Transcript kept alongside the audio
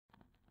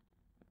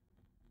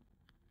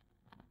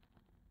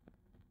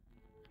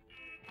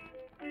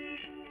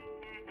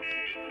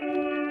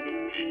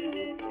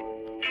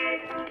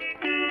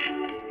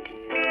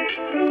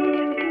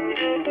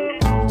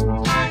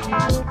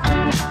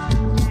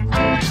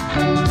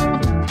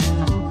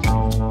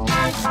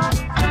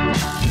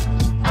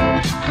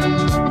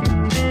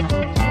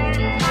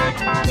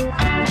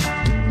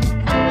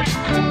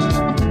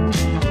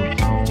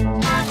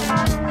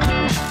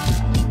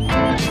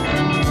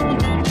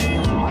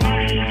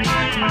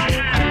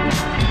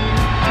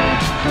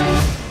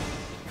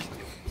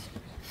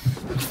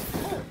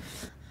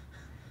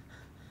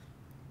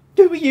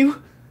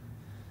you?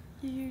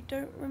 You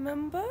don't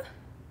remember?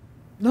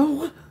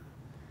 No.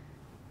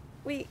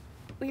 We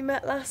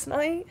met last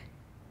night.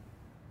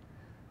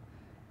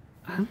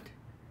 And?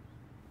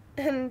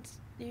 And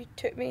you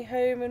took me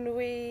home and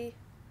we...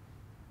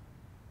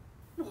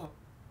 What?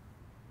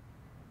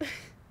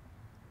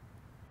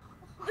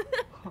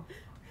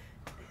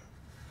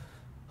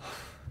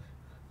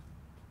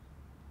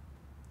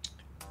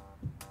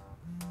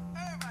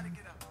 Everybody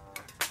get up.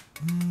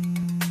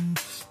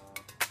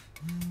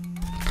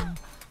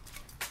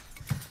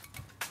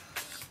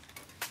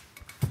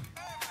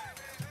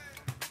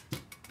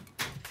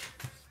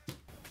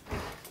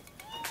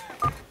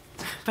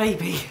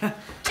 Baby.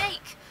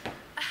 Jake,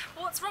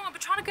 what's wrong? I've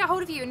been trying to get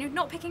hold of you and you're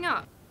not picking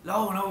up.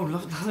 No,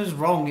 nothing's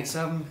wrong. It's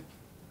I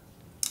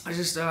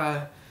just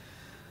decided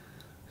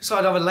to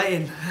have a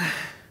lay-in.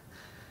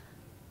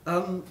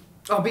 I'll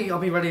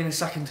be ready in a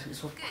second.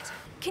 It's all... Good.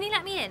 Can you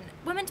let me in?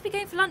 We're meant to be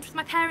going for lunch with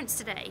my parents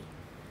today.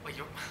 Wait,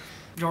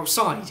 you're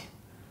outside?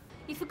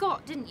 You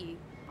forgot, didn't you?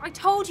 I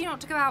told you not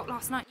to go out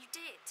last night. You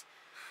did.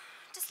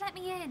 Just let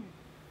me in.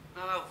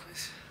 No,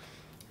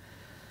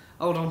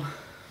 hold on.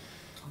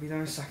 I'll be there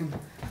in a second.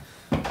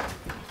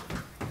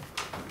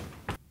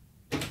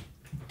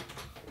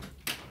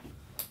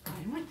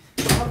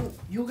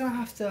 You're gonna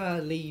have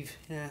to leave,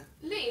 yeah.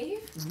 Leave?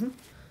 Mm-hmm.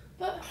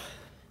 But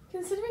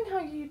considering how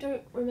you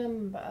don't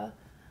remember,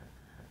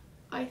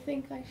 I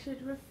think I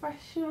should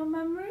refresh your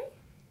memory.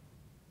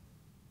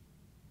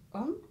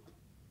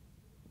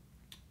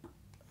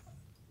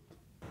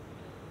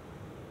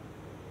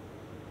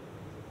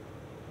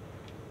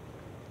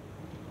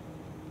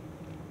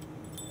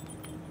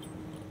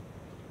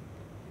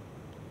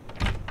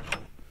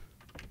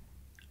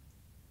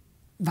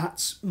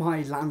 That's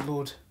my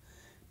landlord.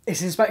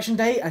 It's inspection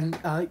day and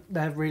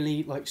they're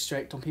really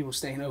strict on people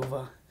staying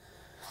over.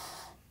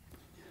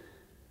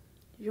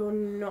 You're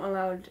not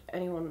allowed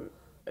anyone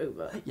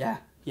over. Yeah.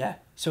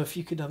 So if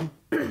you could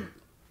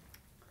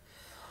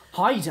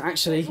hide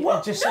actually.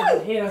 What? Just No!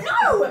 here.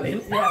 No! No,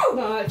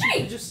 actually,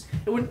 Hey! just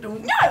it wouldn't. No!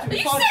 Are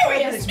you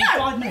serious? No!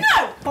 5 minutes.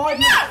 No! 5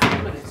 minutes.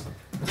 5 minutes.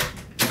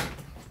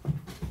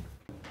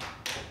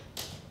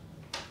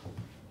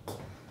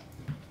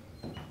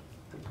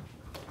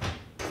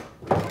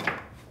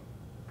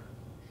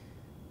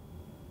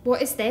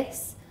 What is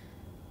this?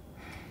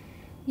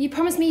 You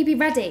promised me you'd be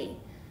ready.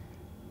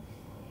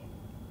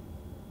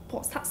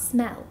 What's that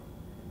smell?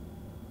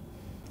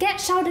 Get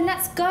showered and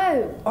let's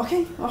go.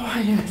 Okay,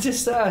 alright,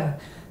 just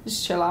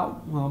chill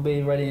out. I'll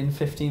be ready in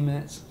 15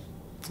 minutes.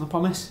 I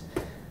promise.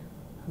 I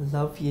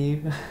love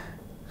you.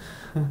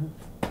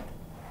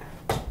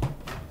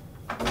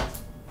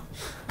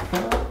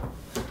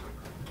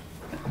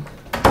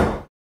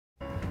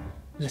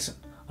 Listen,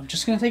 I'm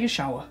just gonna take a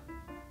shower.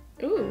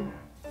 Ooh,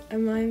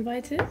 am I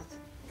invited?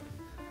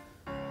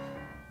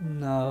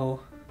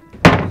 No.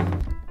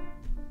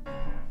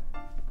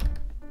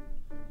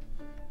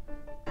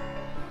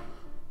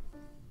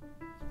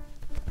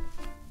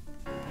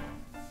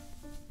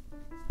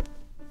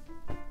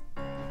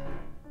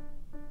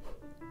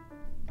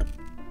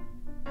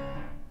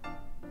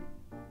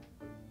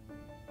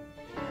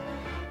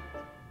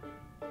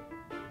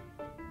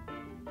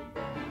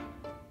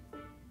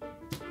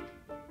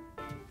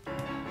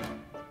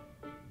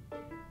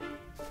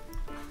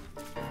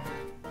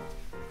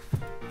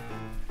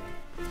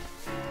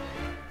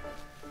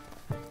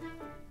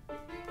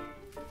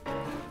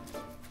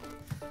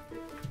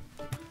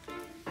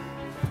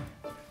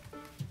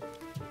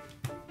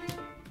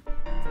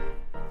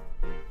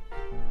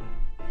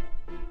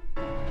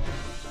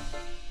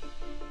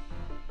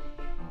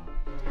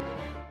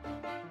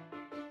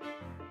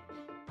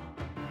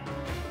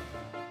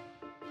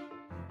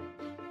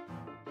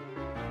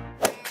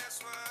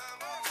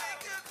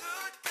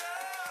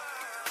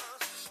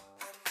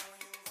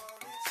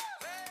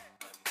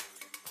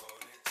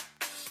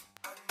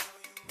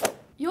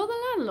 You're the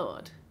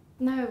landlord?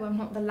 No, I'm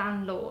not the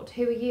landlord.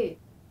 Who are you?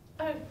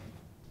 Oh.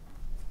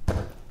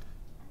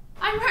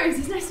 I'm Rose,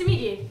 it's nice to meet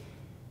you.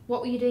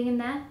 What were you doing in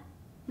there?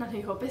 None of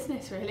your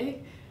business,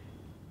 really.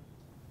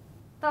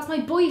 That's my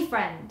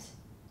boyfriend.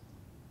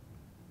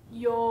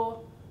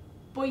 Your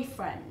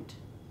boyfriend?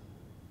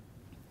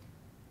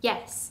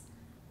 Yes.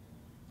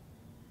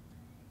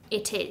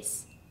 It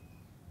is.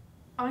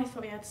 I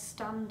thought you had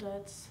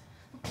standards.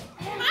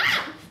 Hey!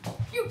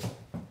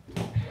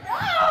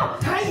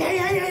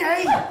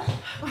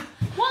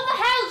 What the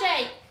hell,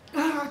 Jake?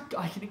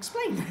 I can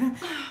explain.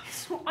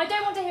 I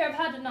don't want to hear. I've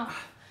heard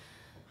enough.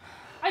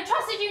 I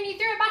trusted you and you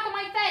threw it back on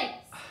my face.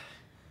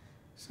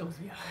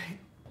 Sylvia.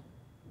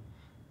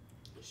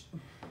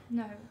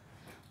 No,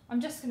 I'm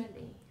just gonna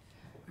leave.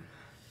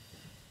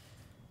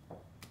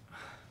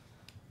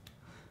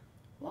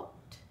 What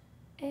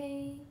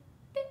a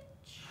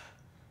bitch.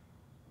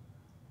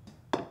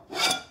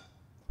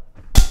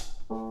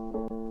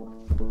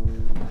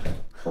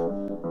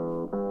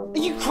 Are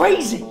you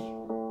crazy?